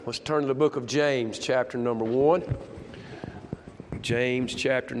Let's turn to the book of James, chapter number 1. James,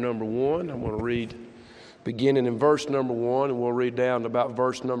 chapter number 1. I'm going to read beginning in verse number 1, and we'll read down to about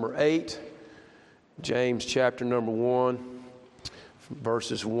verse number 8. James, chapter number 1,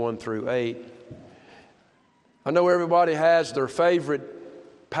 verses 1 through 8. I know everybody has their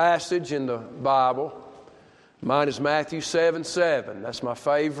favorite passage in the Bible. Mine is Matthew 7:7. That's my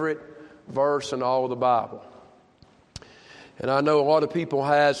favorite verse in all of the Bible. And I know a lot of people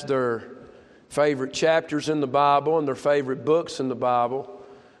has their favorite chapters in the Bible and their favorite books in the Bible.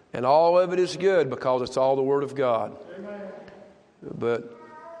 And all of it is good because it's all the Word of God. Amen. But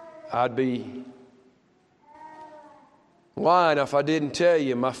I'd be lying if I didn't tell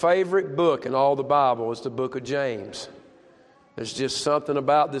you my favorite book in all the Bible is the book of James. There's just something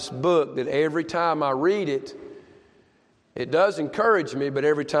about this book that every time I read it, it does encourage me, but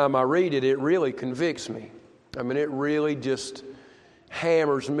every time I read it, it really convicts me. I mean, it really just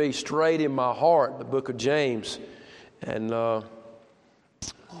hammers me straight in my heart, the book of James. And I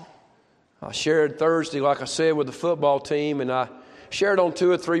shared Thursday, like I said, with the football team, and I shared on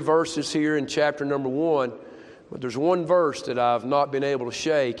 2 or 3 verses here in chapter number 1. But there's one verse that I've not been able to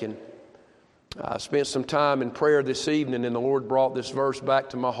shake, and I spent some time in prayer this evening, and the Lord brought this verse back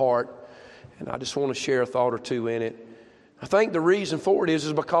to my heart, and I just want to share a thought or two in it. I think the reason for it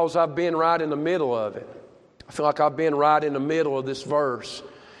is because I've been right in the middle of it. I feel like I've been right in the middle of this verse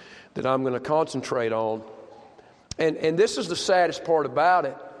that I'm going to concentrate on. And this is the saddest part about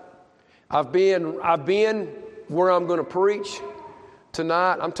it. I've been where I'm going to preach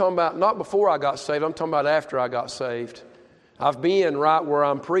tonight. I'm talking about not before I got saved. I'm talking about after I got saved. I've been right where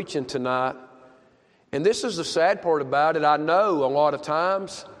I'm preaching tonight. And this is the sad part about it. I know a lot of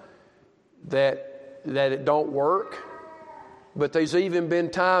times that it don't work. But there's even been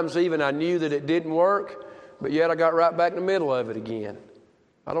times even I knew that it didn't work. But yet I got right back in the middle of it again.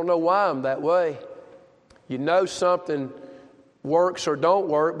 I don't know why I'm that way. You know something works or don't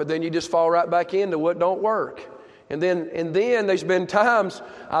work, but then you just fall right back into what don't work. And then there's been times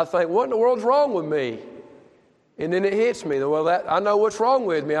I think, what in the world's wrong with me? And then it hits me. Well, I know what's wrong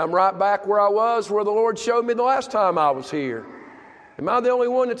with me. I'm right back where I was, where the Lord showed me the last time I was here. Am I the only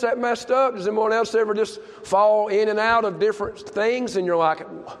one that's that messed up? Does anyone else ever just fall in and out of different things and you're like,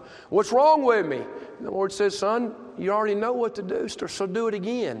 what's wrong with me? And the Lord says, son, you already know what to do, so do it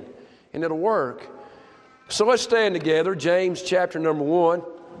again, and it'll work. So let's stand together, James chapter number 1,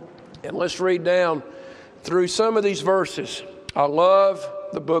 and let's read down through some of these verses. I love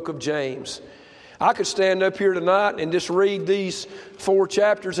the book of James. I could stand up here tonight and just read these 4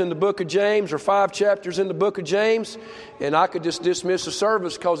 chapters in the book of James or 5 chapters in the book of James, and I could just dismiss the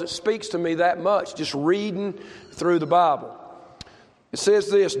service because it speaks to me that much, just reading through the Bible. It says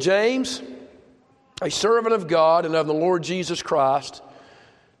this, James, a servant of God and of the Lord Jesus Christ,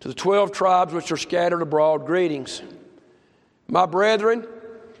 to the 12 tribes which are scattered abroad, greetings. My brethren,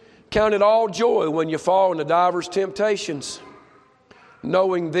 count it all joy when you fall into divers temptations,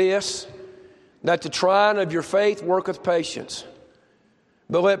 knowing this, that the trying of your faith worketh patience.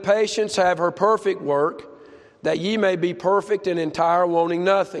 But let patience have her perfect work, that ye may be perfect and entire, wanting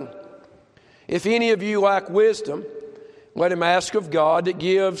nothing. If any of you lack wisdom, let him ask of God, that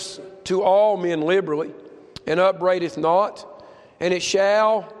gives to all men liberally, and upbraideth not, and it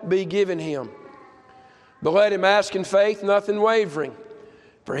shall be given him. But let him ask in faith, nothing wavering.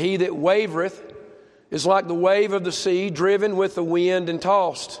 For he that wavereth is like the wave of the sea, driven with the wind and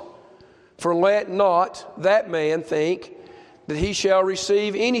tossed. For let not that man think that he shall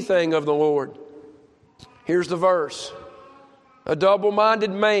receive anything of the Lord. Here's the verse. A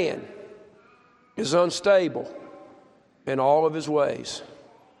double-minded man is unstable in all of his ways.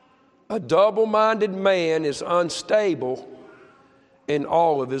 A double-minded man is unstable in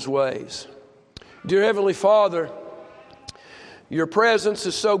all of his ways. Dear Heavenly Father, your presence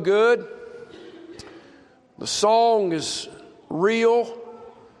is so good. The song is real.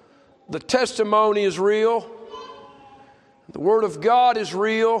 The testimony is real. The Word of God is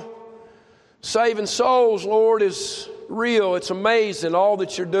real. Saving souls, Lord, is real. It's amazing all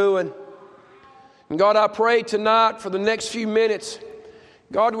that you're doing. And God, I pray tonight for the next few minutes,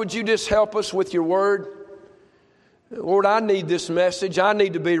 God, would you just help us with your Word? Lord, I need this message. I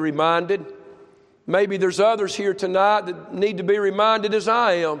need to be reminded. Maybe there's others here tonight that need to be reminded as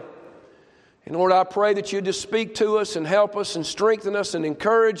I am. And Lord, I pray that you just speak to us and help us and strengthen us and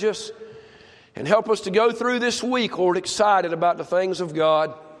encourage us and help us to go through this week, Lord, excited about the things of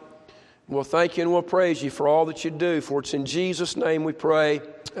God. We'll thank you and we'll praise you for all that you do. For it's in Jesus' name we pray.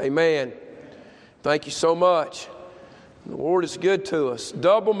 Amen. Thank you so much. The Lord is good to us.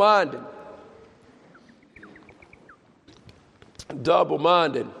 Double-minded.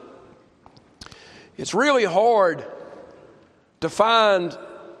 double-minded. It's really hard to find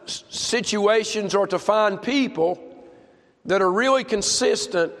situations or to find people that are really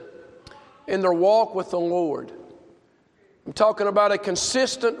consistent in their walk with the Lord. I'm talking about a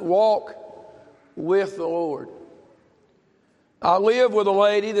consistent walk with the Lord. I live with a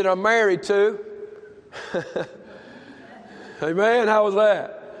lady that I'm married to. Amen. How was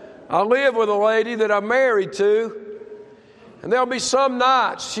that? I live with a lady that I'm married to, and there'll be some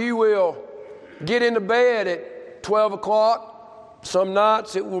nights she will get into bed at 12 o'clock. Some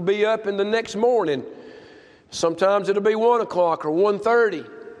nights it will be up in the next morning. Sometimes it'll be 1 o'clock or 1:30.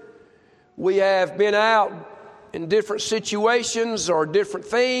 We have been out in different situations or different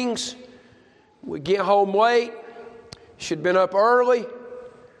things. We get home late. She'd been up early.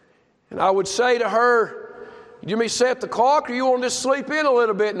 And I would say to her, "You may set the clock, or you want to just sleep in a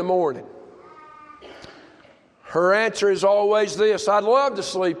little bit in the morning?" Her answer is always this: "I'd love to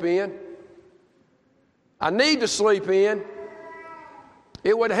sleep in. I need to sleep in.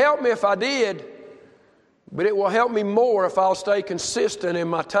 It would help me if I did, but it will help me more if I'll stay consistent in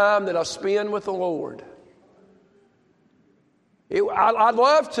my time that I spend with the Lord." I'd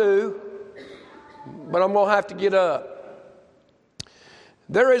love to, but I'm going to have to get up.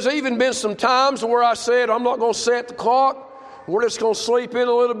 There has even been some times where I said, "I'm not going to set the clock. We're just going to sleep in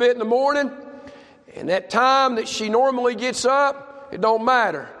a little bit in the morning." And that time that she normally gets up, it don't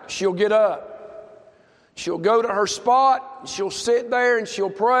matter. She'll get up. She'll go to her spot. She'll sit there and she'll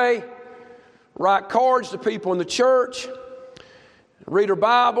pray, write cards to people in the church, read her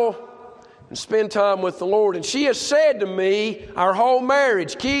Bible, and spend time with the Lord. And she has said to me our whole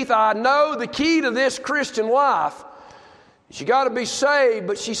marriage, "Keith, I know the key to this Christian life. You got to be saved,"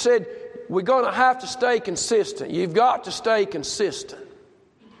 but she said, "We're going to have to stay consistent. You've got to stay consistent."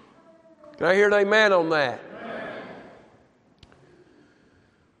 Can I hear an amen on that? Amen.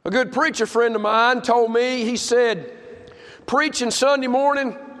 A good preacher friend of mine told me, he said, preaching Sunday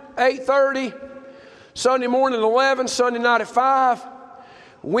morning, 8:30, Sunday morning at 11, Sunday night at 5,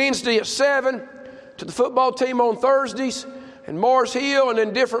 Wednesday at 7, to the football team on Thursdays, and Mars Hill, and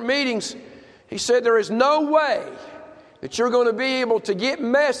in different meetings. He said, there is no way that you're going to be able to get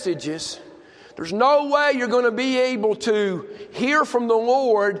messages. There's no way you're going to be able to hear from the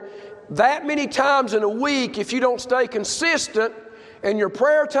Lord that many times in a week if you don't stay consistent in your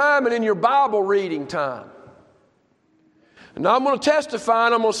prayer time and in your Bible reading time. And now I'm going to testify,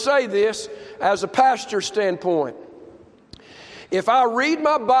 and I'm going to say this as a pastor's standpoint. If I read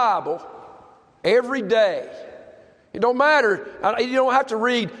my Bible every day, it don't matter, you don't have to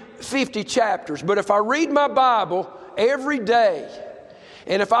read 50 chapters, but if I read my Bible every day,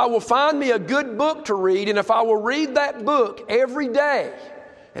 and if I will find me a good book to read, and if I will read that book every day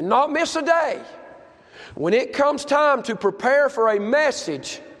and not miss a day, when it comes time to prepare for a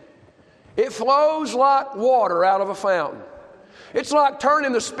message, it flows like water out of a fountain. It's like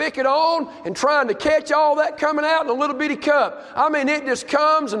turning the spigot on and trying to catch all that coming out in a little bitty cup. I mean, it just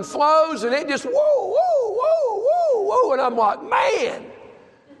comes and flows, and it just woo, woo, woo, woo, woo, and I'm like, man.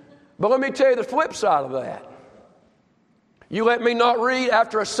 But let me tell you the flip side of that. You let me not read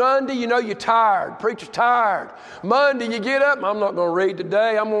after a Sunday, you know you're tired. Preacher's tired. Monday you get up, I'm not going to read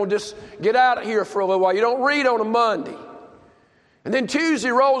today. I'm going to just get out of here for a little while. You don't read on a Monday. And then Tuesday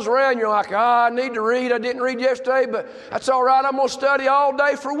rolls around, you're like, I need to read. I didn't read yesterday, but that's all right. I'm going to study all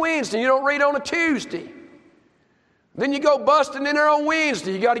day for Wednesday. You don't read on a Tuesday. Then you go busting in there on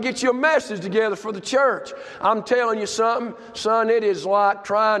Wednesday. You got to get you a message together for the church. I'm telling you something, son, it is like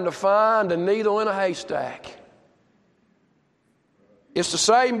trying to find a needle in a haystack. It's the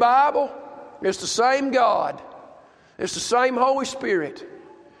same Bible. It's the same God. It's the same Holy Spirit.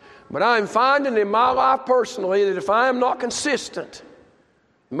 But I'm finding in my life personally that if I am not consistent,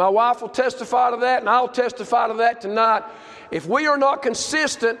 my wife will testify to that, and I'll testify to that tonight. If we are not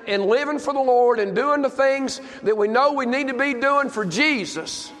consistent in living for the Lord and doing the things that we know we need to be doing for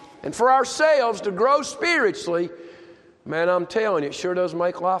Jesus and for ourselves to grow spiritually, man, I'm telling you, it sure does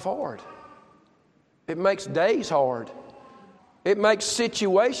make life hard. It makes days hard. It makes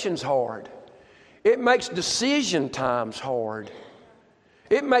situations hard. It makes decision times hard.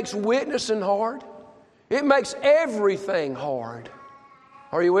 It makes witnessing hard. It makes everything hard.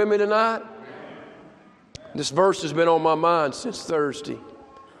 Are you with me tonight? This verse has been on my mind since Thursday.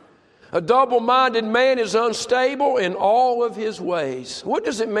 A double-minded man is unstable in all of his ways. What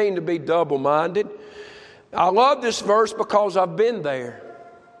does it mean to be double-minded? I love this verse because I've been there.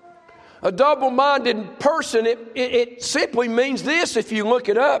 A double-minded person, it simply means this if you look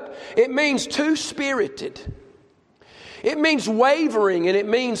it up. It means two-spirited. It means wavering, and it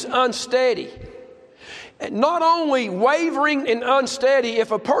means unsteady. Not only wavering and unsteady,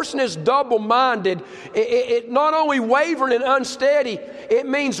 if a person is double-minded, it not only wavering and unsteady, it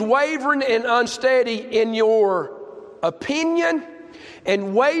means wavering and unsteady in your opinion,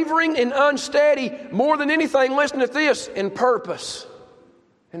 and wavering and unsteady more than anything, listen to this, in purpose.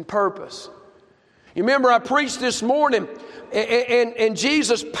 In purpose. You remember I preached this morning, and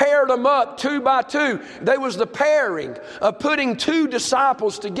Jesus paired them up 2 by 2. There was the pairing of putting 2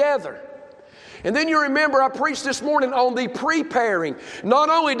 disciples together. And then you remember I preached this morning on the preparing.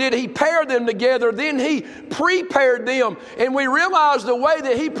 Not only did He pair them together, then He prepared them. And we realized the way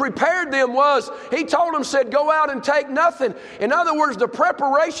that He prepared them was, He told them, said, go out and take nothing. In other words, the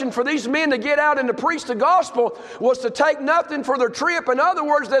preparation for these men to get out and to preach the gospel was to take nothing for their trip. In other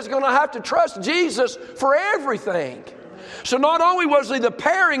words, they're going to have to trust Jesus for everything. So not only was there the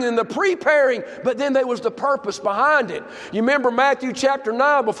pairing and the preparing, but then there was the purpose behind it. You remember Matthew chapter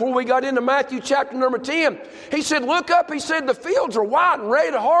 9, before we got into Matthew chapter number 10, He said, look up, He said, the fields are white and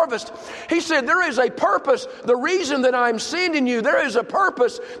ready to harvest. He said, there is a purpose. The reason that I'm sending you, there is a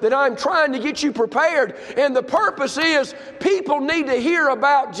purpose that I'm trying to get you prepared. And the purpose is people need to hear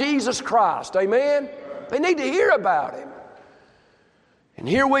about Jesus Christ. Amen? They need to hear about Him. And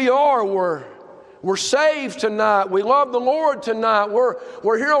here we are, we're saved tonight. We love the Lord tonight.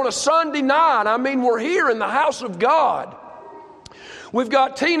 We're here on a Sunday night. I mean, we're here in the house of God. We've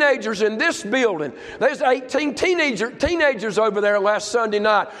got teenagers in this building. There's 18 teenagers over there last Sunday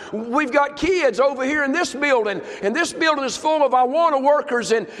night. We've got kids over here in this building. And this building is full of Awana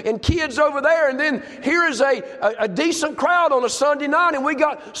workers and kids over there. And then here is a decent crowd on a Sunday night. And we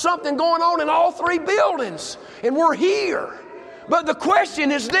got something going on in all 3 buildings. And we're here. But the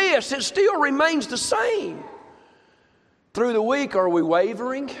question is this, it still remains the same. Through the week, are we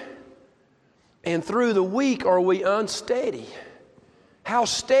wavering? And through the week, are we unsteady? How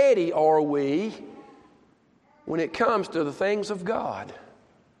steady are we when it comes to the things of God?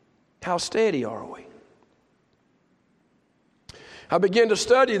 How steady are we? I began to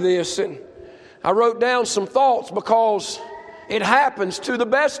study this, and I wrote down some thoughts because it happens to the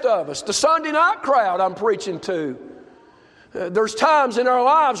best of us. The Sunday night crowd I'm preaching to. There's times in our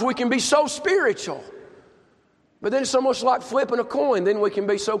lives we can be so spiritual, but then it's almost like flipping a coin. Then we can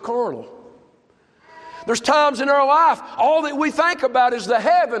be so carnal. There's times in our life, all that we think about is the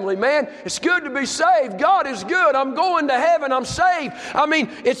heavenly, man. It's good to be saved. God is good. I'm going to heaven. I'm saved. I mean,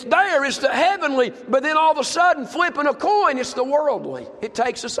 it's there. It's the heavenly. But then all of a sudden, flipping a coin, it's the worldly. It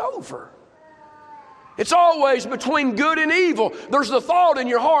takes us over. It's always between good and evil. There's the thought in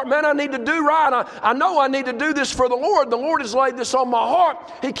your heart, man, I need to do right. I know I need to do this for the Lord. The Lord has laid this on my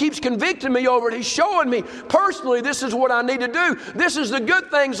heart. He keeps convicting me over it. He's showing me personally this is what I need to do. This is the good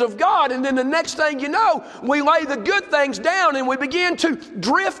things of God. And then the next thing you know, we lay the good things down and we begin to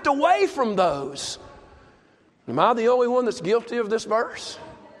drift away from those. Am I the only one that's guilty of this verse?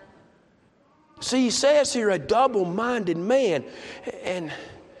 See, he says here, a double-minded man. And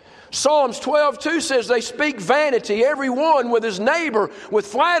Psalms 12:2 says they speak vanity, every one with his neighbor, with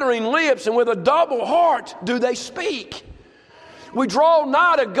flattering lips and with a double heart do they speak. We draw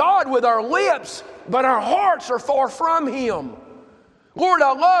nigh to God with our lips, but our hearts are far from Him. Lord,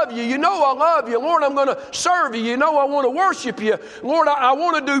 I love you. You know I love you. Lord, I'm going to serve you. You know I want to worship you. Lord, I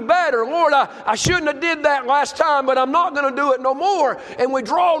want to do better. Lord, I shouldn't have did that last time, but I'm not going to do it no more. And we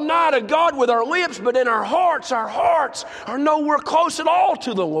draw nigh to God with our lips, but in our hearts are nowhere close at all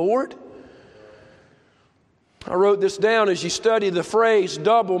to the Lord. I wrote this down as you study the phrase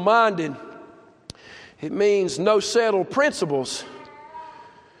double-minded. It means no settled principles.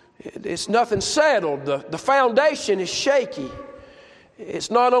 It's nothing settled. The foundation is shaky.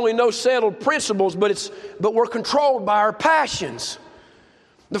 It's not only no settled principles, but we're controlled by our passions.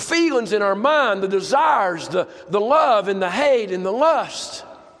 The feelings in our mind, the desires, the love and the hate and the lust.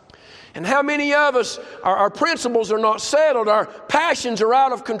 And how many of us, our principles are not settled, our passions are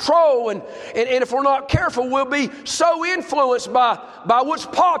out of control, and if we're not careful, we'll be so influenced by what's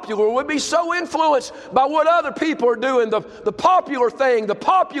popular. We'll be so influenced by what other people are doing, the popular thing, the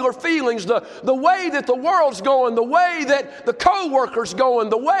popular feelings, the way that the world's going, the way that the co-worker's going,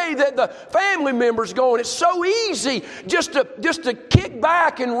 the way that the family member's going. It's so easy just to kick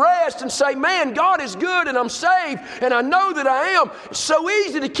back and rest and say, man, God is good and I'm saved and I know that I am. It's so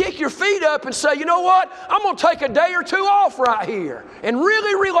easy to kick your feet up and say, you know what? I'm going to take a day or two off right here and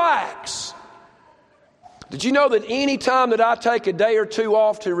really relax. Did you know that any time that I take a day or two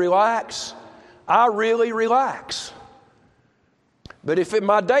off to relax, I really relax? But if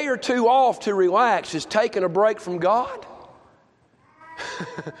my day or two off to relax is taking a break from God,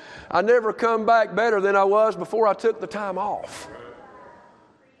 I never come back better than I was before I took the time off.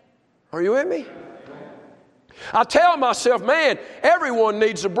 Are you with me? I tell myself, man, everyone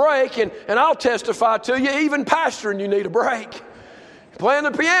needs a break, and I'll testify to you, even pastoring, you need a break. Playing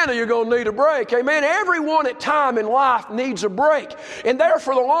the piano, you're going to need a break. Amen. Everyone at time in life needs a break. And there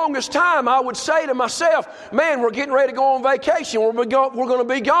for the longest time, I would say to myself, man, we're getting ready to go on vacation. We're going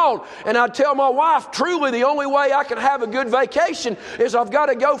to be gone. And I'd tell my wife, truly the only way I can have a good vacation is I've got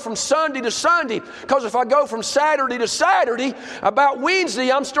to go from Sunday to Sunday. Because if I go from Saturday to Saturday, about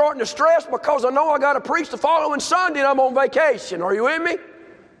Wednesday, I'm starting to stress because I know I got to preach the following Sunday and I'm on vacation. Are you with me?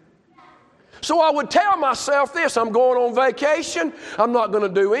 So I would tell myself this, I'm going on vacation, I'm not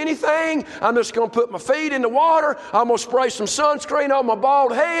going to do anything, I'm just going to put my feet in the water, I'm going to spray some sunscreen on my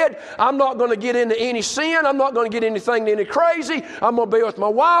bald head, I'm not going to get into any sin, I'm not going to get anything any crazy, I'm going to be with my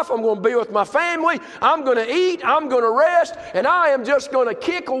wife, I'm going to be with my family, I'm going to eat, I'm going to rest, and I am just going to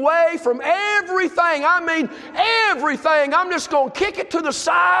kick away from everything. I mean everything. I'm just going to kick it to the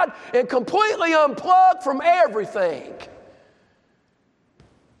side and completely unplug from everything.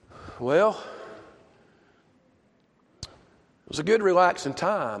 Well, it was a good relaxing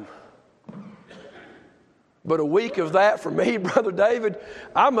time. But a week of that for me, Brother David,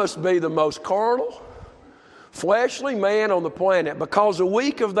 I must be the most carnal, fleshly man on the planet, because a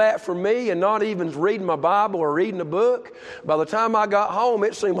week of that for me and not even reading my Bible or reading a book, by the time I got home,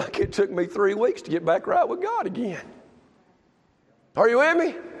 it seemed like it took me 3 weeks to get back right with God again. Are you with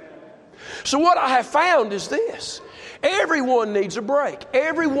me? So what I have found is this. Everyone needs a break.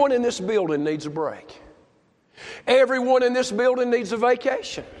 Everyone in this building needs a break. Everyone in this building needs a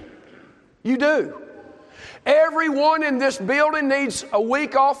vacation. You do. Everyone in this building needs a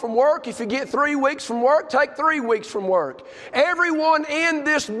week off from work. If you get 3 weeks from work, take 3 weeks from work. Everyone in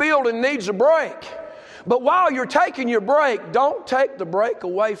this building needs a break. But while you're taking your break, don't take the break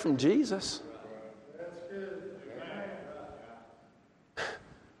away from Jesus.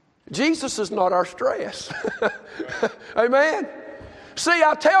 Jesus is not our stress. Amen. See,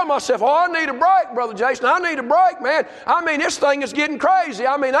 I tell myself, I need a break, Brother Jason. I need a break, man. I mean, this thing is getting crazy.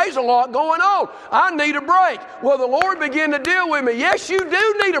 I mean, there's a lot going on. I need a break. Well, the Lord began to deal with me. Yes, you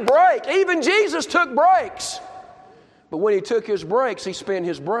do need a break. Even Jesus took breaks. But when He took His breaks, He spent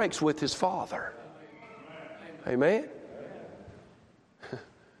His breaks with His Father. Amen.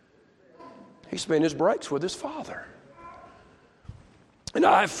 He spent His breaks with His Father. And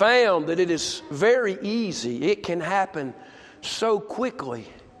I have found that it is very easy, it can happen so quickly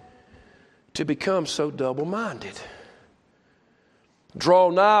to become so double-minded.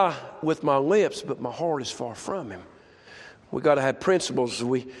 Draw nigh with my lips, but my heart is far from Him. We've got to have principles.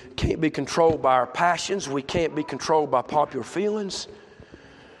 We can't be controlled by our passions. We can't be controlled by popular feelings.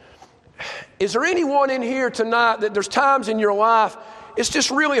 Is there anyone in here tonight that there's times in your life it's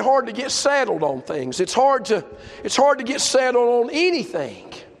just really hard to get settled on things. It's hard to get settled on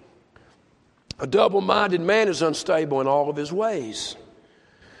anything. A double-minded man is unstable in all of his ways.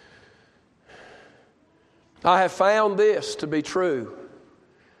 I have found this to be true.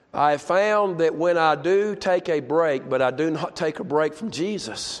 I have found that when I do take a break, but I do not take a break from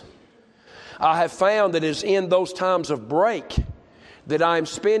Jesus, I have found that it is in those times of break that I am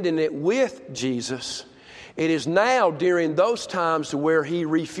spending it with Jesus. It is now during those times to where He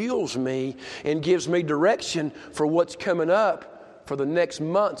refuels me and gives me direction for what's coming up for the next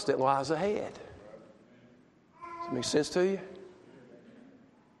months that lies ahead. Does that make sense to you?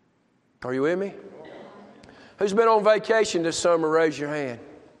 Are you with me? Who's been on vacation this summer? Raise your hand.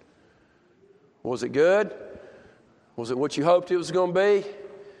 Was it good? Was it what you hoped it was going to be?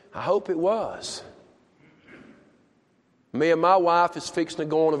 I hope it was. Me and my wife is fixing to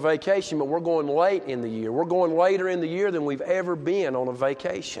go on a vacation, but we're going late in the year. We're going later in the year than we've ever been on a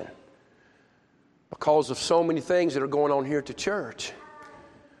vacation because of so many things that are going on here at the church.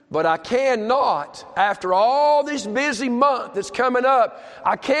 But I cannot, after all this busy month that's coming up,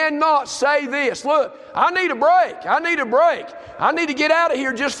 I cannot say this. Look, I need a break. I need a break. I need to get out of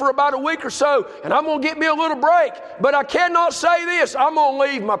here just for about a week or so, and I'm going to get me a little break. But I cannot say this. I'm going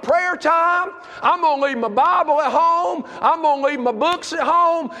to leave my prayer time. I'm going to leave my Bible at home. I'm going to leave my books at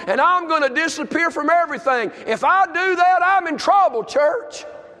home, and I'm going to disappear from everything. If I do that, I'm in trouble, church.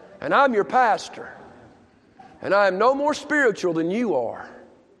 And I'm your pastor. And I am no more spiritual than you are.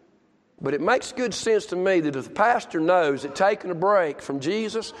 But it makes good sense to me that if the pastor knows that taking a break from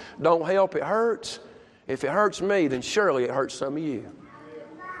Jesus don't help, it hurts. If it hurts me, then surely it hurts some of you.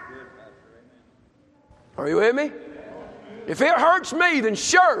 Are you with me? If it hurts me, then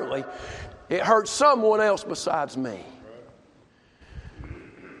surely it hurts someone else besides me.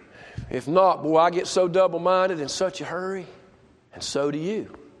 If not, boy, I get so double-minded in such a hurry, and so do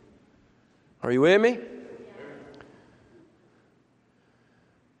you. Are you with me?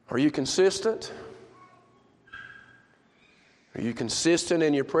 Are you consistent? Are you consistent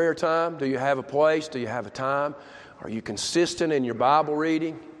in your prayer time? Do you have a place? Do you have a time? Are you consistent in your Bible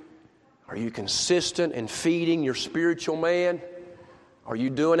reading? Are you consistent in feeding your spiritual man? Are you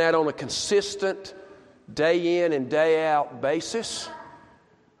doing that on a consistent, day in and day out basis?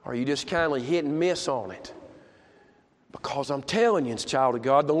 Or are you just kind of hit and miss on it? Because I'm telling you, child of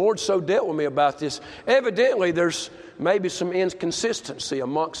God, the Lord so dealt with me about this. Evidently, there's maybe some inconsistency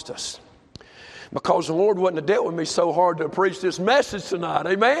amongst us. Because the Lord wouldn't have dealt with me so hard to preach this message tonight.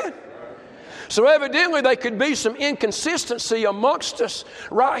 Amen? So evidently there could be some inconsistency amongst us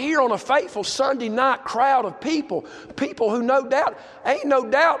right here on a faithful Sunday night crowd of people. People who ain't no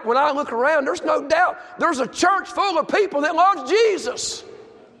doubt, when I look around, there's no doubt there's a church full of people that loves Jesus.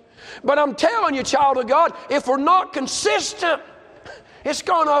 But I'm telling you, child of God, if we're not consistent, it's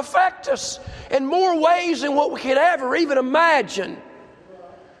going to affect us in more ways than what we could ever even imagine.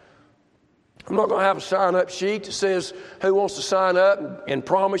 I'm not going to have a sign-up sheet that says who wants to sign up and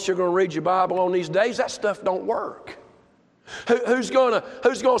promise you're going to read your Bible on these days. That stuff don't work. Who's going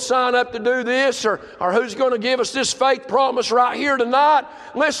to sign up to do this or who's going to give us this faith promise right here tonight?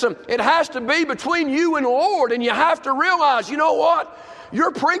 Listen, it has to be between you and the Lord, and you have to realize, you know what?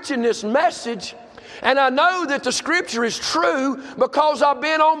 You're preaching this message, and I know that the Scripture is true because I've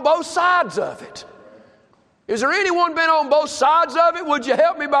been on both sides of it. Is there anyone been on both sides of it? Would you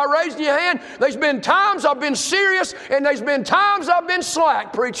help me by raising your hand? There's been times I've been serious, and there's been times I've been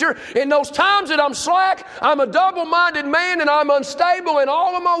slack, preacher. In those times that I'm slack, I'm a double-minded man, and I'm unstable in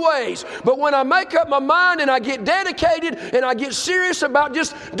all of my ways. But when I make up my mind and I get dedicated and I get serious about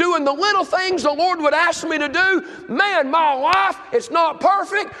just doing the little things the Lord would ask me to do, man, my life, it's not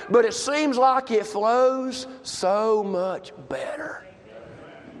perfect, but it seems like it flows so much better.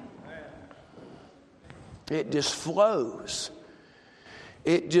 It just flows.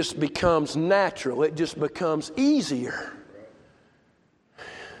 It just becomes natural. It just becomes easier.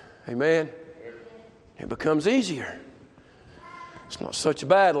 Amen? It becomes easier. It's not such a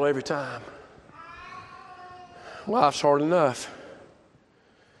battle every time. Life's hard enough.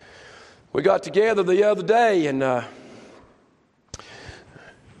 We got together the other day, and I'm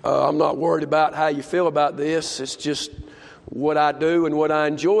not worried about how you feel about this. It's just what I do and what I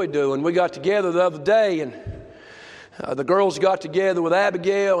enjoy doing. We got together the other day, and the girls got together with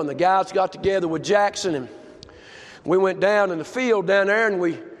Abigail, and the guys got together with Jackson, and we went down in the field down there, and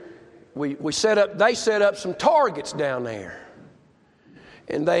we set up. They set up some targets down there,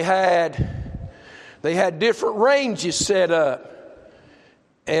 and they had different ranges set up,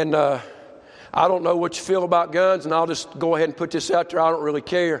 and I don't know what you feel about guns, and I'll just go ahead and put this out there. I don't really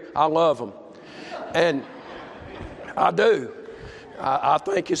care. I love them, and I do. I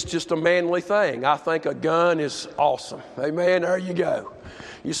think it's just a manly thing. I think a gun is awesome. Amen. There you go.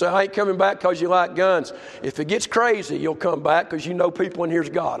 You say, I ain't coming back because you like guns. If it gets crazy, you'll come back because you know people in here's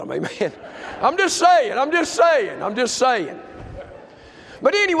got them. Amen. I'm just saying.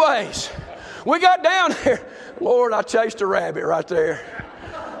 But anyways, we got down there. Lord, I chased a rabbit right there.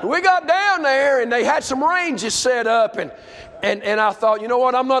 We got down there, and they had some ranges set up. And I thought, you know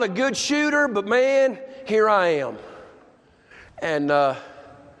what? I'm not a good shooter, but man, here I am. And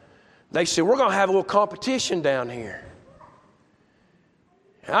they said, we're going to have a little competition down here.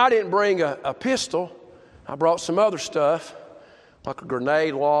 And I didn't bring a pistol. I brought some other stuff, like a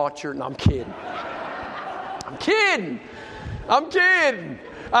grenade launcher. No, I'm kidding.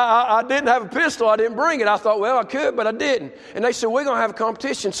 I didn't have a pistol. I didn't bring it. I thought, well, I could, but I didn't. And they said, we're going to have a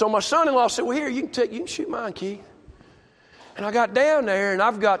competition. So my son-in-law said, well, here, you can shoot mine, Keith. And I got down there, and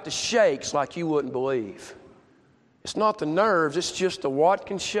I've got the shakes like you wouldn't believe. It's not the nerves. It's just the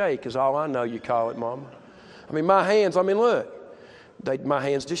Watkins shake is all I know you call it, Mama. I mean, my hands, look. My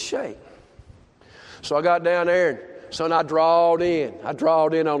hands just shake. So I got down there, and son, I drawed in. I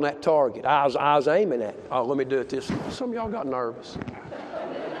drawed in on that target. I was aiming at it. Oh, let me do it this way. Some of y'all got nervous.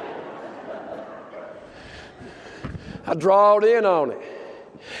 I drawed in on it.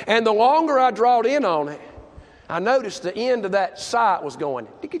 And the longer I drawed in on it, I noticed the end of that sight was going.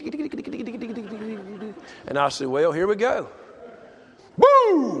 And I said, well, here we go.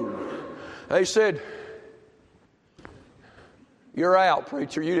 Boom! They said, you're out,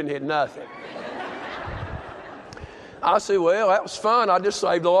 preacher. You didn't hit nothing. I said, well, that was fun. I just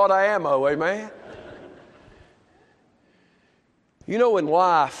saved a lot of ammo, amen? You know, in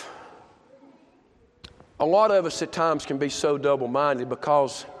life, a lot of us at times can be so double-minded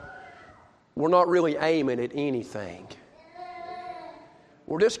because we're not really aiming at anything.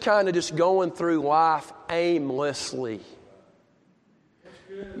 We're just kind of just going through life aimlessly.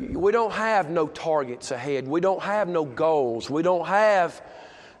 We don't have no targets ahead. We don't have no goals. We don't have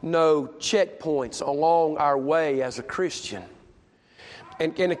no checkpoints along our way as a Christian.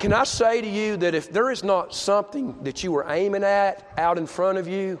 And can I say to you that if there is not something that you are aiming at out in front of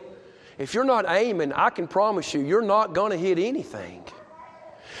you, if you're not aiming, I can promise you, you're not going to hit anything.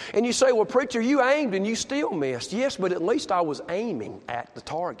 And you say, well, preacher, you aimed and you still missed. Yes, but at least I was aiming at the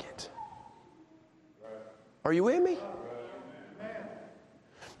target. Are you with me?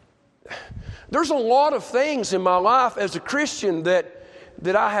 There's a lot of things in my life as a Christian that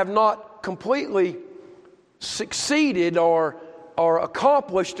I have not completely succeeded or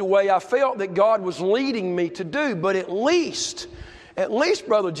accomplished the way I felt that God was leading me to do. But at least,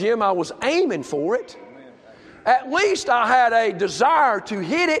 Brother Jim, I was aiming for it. At least I had a desire to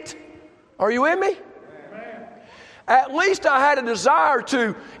hit it. Are you with me? At least I had a desire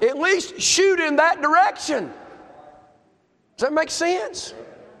to at least shoot in that direction. Does that make sense?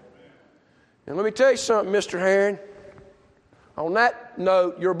 And let me tell you something, Mr. Herron. On that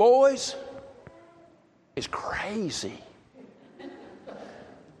note, your boys is crazy.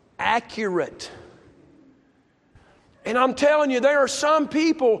 Accurate. And I'm telling you, there are some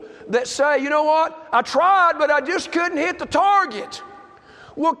people that say, you know what, I tried, but I just couldn't hit the target.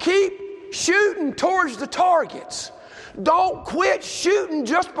 Well, keep shooting towards the targets. Don't quit shooting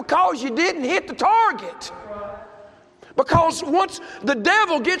just because you didn't hit the target. Because once the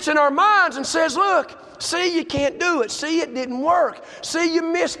devil gets in our minds and says, look, see, you can't do it. See, it didn't work. See, you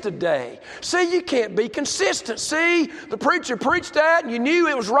missed a day. See, you can't be consistent. See, the preacher preached that and you knew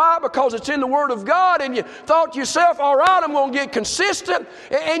it was right because it's in the Word of God, and you thought to yourself, all right, I'm going to get consistent,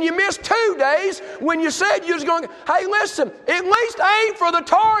 and you missed 2 days when you said you was going to, hey, listen, at least aim for the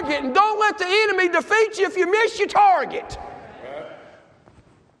target and don't let the enemy defeat you if you miss your target.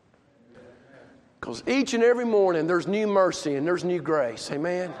 Because each and every morning there's new mercy and there's new grace.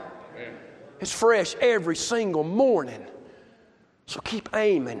 Amen? It's fresh every single morning. So keep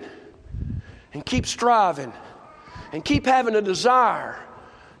aiming and keep striving and keep having a desire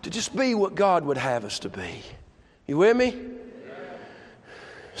to just be what God would have us to be. You with me?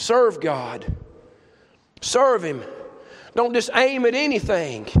 Serve God. Serve Him. Don't just aim at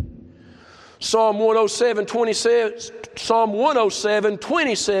anything. Psalm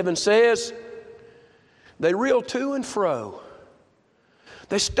 107:27 says, they reel to and fro.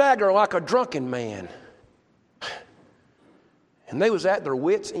 They stagger like a drunken man. And they was at their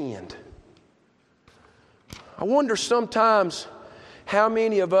wits' end. I wonder sometimes how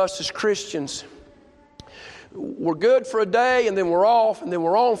many of us as Christians, we're good for a day and then we're off, and then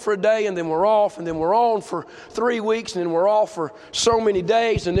we're on for a day and then we're off, and then we're on for 3 weeks and then we're off for so many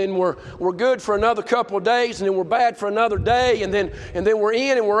days, and then we're good for another couple of days and then we're bad for another day, and then we're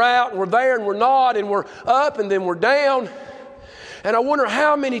in and we're out and we're there and we're not, and we're up and then we're down. And I wonder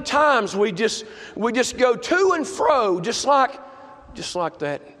how many times we just go to and fro just like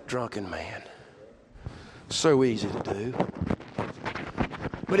that drunken man. So easy to do.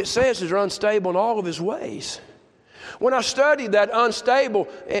 But it says they're unstable in all of his ways. When I studied that unstable,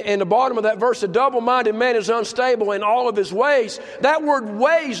 in the bottom of that verse, a double-minded man is unstable in all of his ways. That word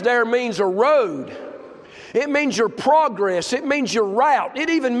ways there means a road. It means your progress. It means your route. It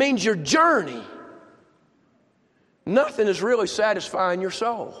even means your journey. Nothing is really satisfying your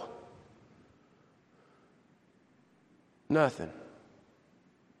soul. Nothing.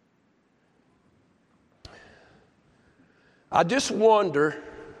 I just wonder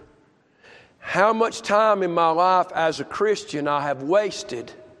how much time in my life as a Christian I have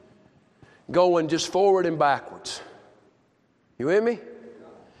wasted going just forward and backwards. You with me?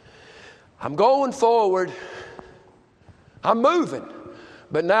 I'm going forward. I'm moving.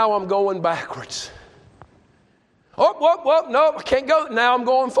 But now I'm going backwards. No, I can't go. Now I'm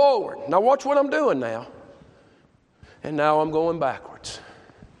going forward. Now watch what I'm doing now. And now I'm going backwards.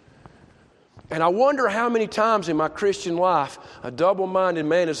 And I wonder how many times in my Christian life a double-minded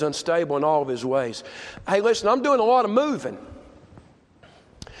man is unstable in all of his ways. Hey, listen, I'm doing a lot of moving.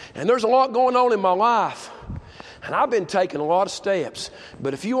 And there's a lot going on in my life. And I've been taking a lot of steps.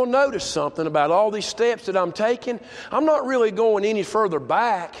 But if you will notice something about all these steps that I'm taking, I'm not really going any further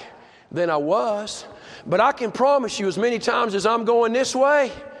back than I was. But I can promise you, as many times as I'm going this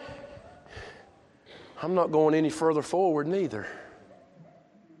way, I'm not going any further forward neither.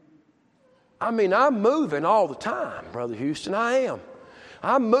 I mean, I'm moving all the time, Brother Houston. I am.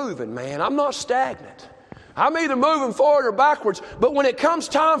 I'm moving, man. I'm not stagnant. I'm either moving forward or backwards. But when it comes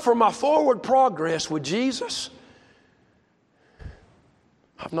time for my forward progress with Jesus,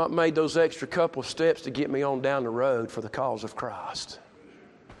 I've not made those extra couple of steps to get me on down the road for the cause of Christ.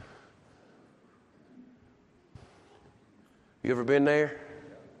 You ever been there?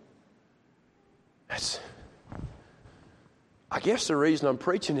 I guess the reason I'm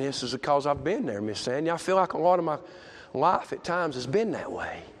preaching this is because I've been there, Miss Sandy. I feel like a lot of life at times has been that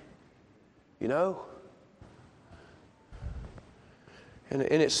way. You know? And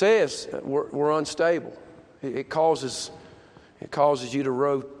it says we're unstable. It causes you to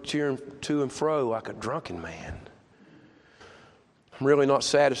row to and fro like a drunken man. I'm really not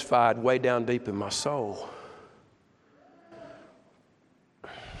satisfied way down deep in my soul.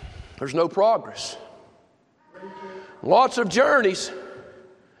 There's no progress. Lots of journeys,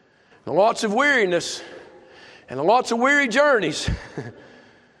 and lots of weariness, and lots of weary journeys.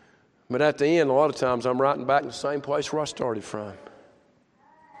 But at the end, a lot of times I'm right back in the same place where I started from.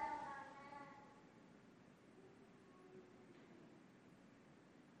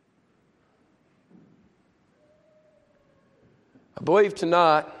 I believe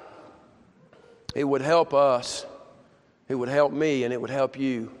tonight it would help us, it would help me, and it would help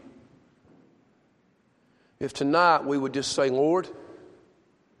you if tonight we would just say, Lord,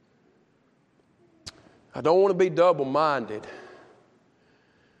 I don't want to be double-minded.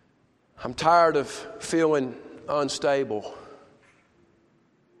 I'm tired of feeling unstable.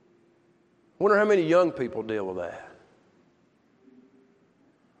 I wonder how many young people deal with that.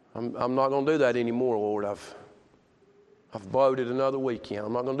 I'm not going to do that anymore, Lord. I've bloated another weekend.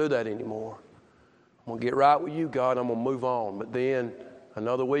 I'm not going to do that anymore. I'm going to get right with you, God. I'm going to move on. But then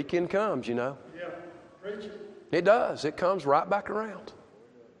another weekend comes, you know. Yeah, preach it. It does. It comes right back around.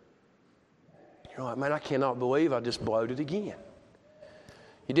 You're like, man, I cannot believe I just bloated again.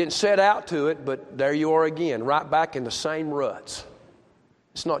 You didn't set out to it, but there you are again, right back in the same ruts.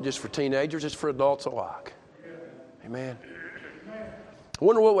 It's not just for teenagers, it's for adults alike. Amen. I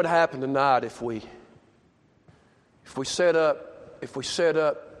wonder what would happen tonight if we set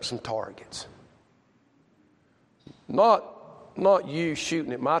up some targets. Not you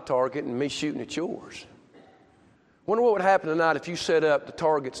shooting at my target and me shooting at yours. I wonder what would happen tonight if you set up the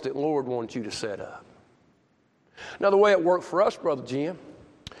targets that the Lord wanted you to set up. Now, the way it worked for us, Brother Jim,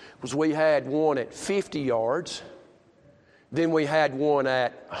 was we had one at 50 yards, then we had one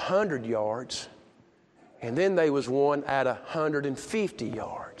at 100 yards, and then there was one at 150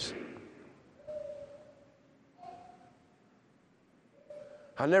 yards.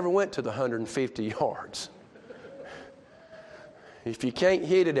 I never went to the 150 yards. If you can't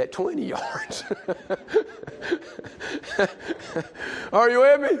hit it at 20 yards. Are you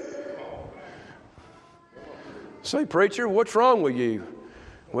with me? Say, preacher, what's wrong with you?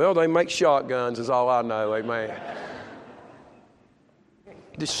 Well, they make shotguns is all I know, amen.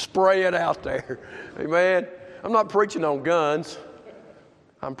 Just spray it out there, amen. I'm not preaching on guns.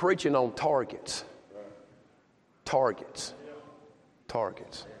 I'm preaching on targets. Targets.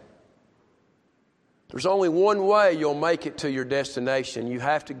 Targets. There's only one way you'll make it to your destination. You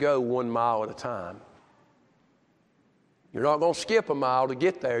have to go 1 mile at a time. You're not going to skip a mile to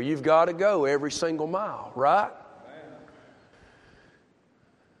get there. You've got to go every single mile, right?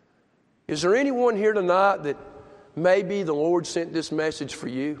 Is there anyone here tonight that maybe the Lord sent this message for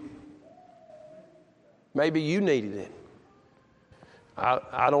you? Maybe you needed it.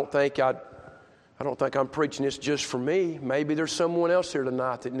 I don't think I'm preaching this just for me. Maybe there's someone else here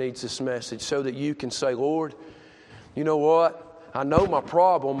tonight that needs this message so that you can say, Lord, you know what? I know my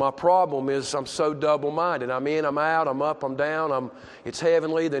problem. My problem is I'm so double-minded. I'm in, I'm out, I'm up, I'm down. It's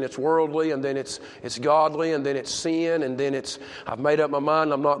heavenly, then it's worldly, and then it's godly, and then it's sin, and then I've made up my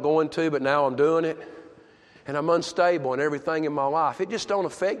mind I'm not going to, but now I'm doing it. And I'm unstable in everything in my life. It just don't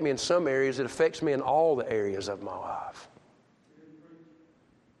affect me in some areas. It affects me in all the areas of my life.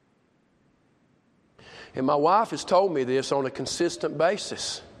 And my wife has told me this on a consistent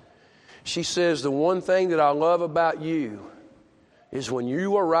basis. She says, the one thing that I love about you is when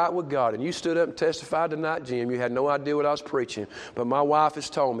you are right with God. And you stood up and testified tonight, Jim. You had no idea what I was preaching. But my wife has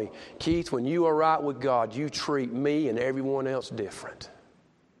told me, Keith, when you are right with God, you treat me and everyone else different.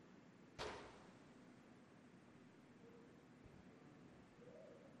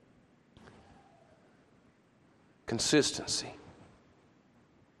 Consistency.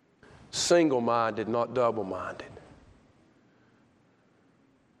 Single-minded, not double-minded.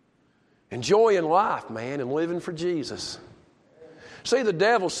 Enjoying life, man, and living for Jesus. See, the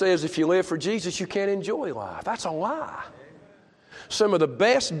devil says if you live for Jesus, you can't enjoy life. That's a lie. Some of the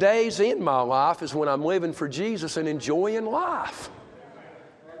best days in my life is when I'm living for Jesus and enjoying life.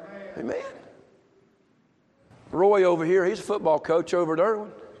 Amen. Roy over here, he's a football coach over at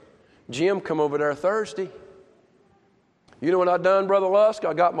Irwin. Jim come over there Thursday. You know what I done, Brother Lusk?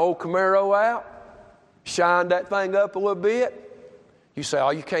 I got my old Camaro out, shined that thing up a little bit. You say,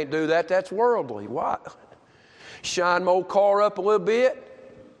 oh, you can't do that. That's worldly. Why? Shine my old car up a little bit.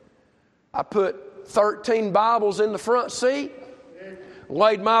 I put 13 Bibles in the front seat.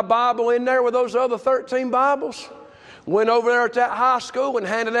 Laid my Bible in there with those other 13 Bibles. Went over there at that high school and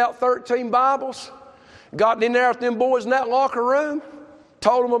handed out 13 Bibles. Got in there with them boys in that locker room.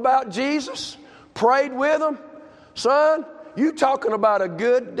 Told them about Jesus. Prayed with them. Son, you talking about a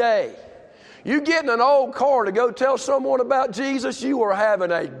good day. You getting an old car to go tell someone about Jesus, you are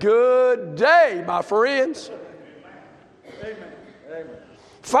having a good day, my friends. Amen. Amen.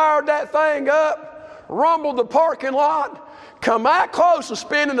 Fired that thing up, rumbled the parking lot, come that close to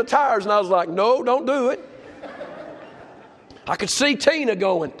spinning the tires, and I was like, no, don't do it. I could see Tina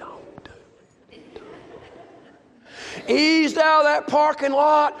going, don't do it. Eased out of that parking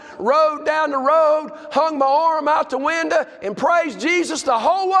lot, rode down the road, hung my arm out the window, and praised Jesus the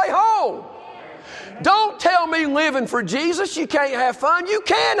whole way home. Don't tell me living for Jesus, you can't have fun. You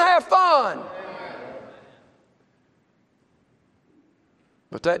can have fun.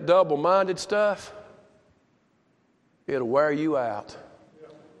 But that double-minded stuff, it'll wear you out.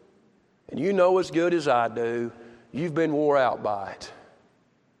 And you know as good as I do, you've been wore out by it.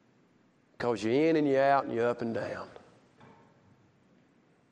 Because you're in and you're out and you're up and down.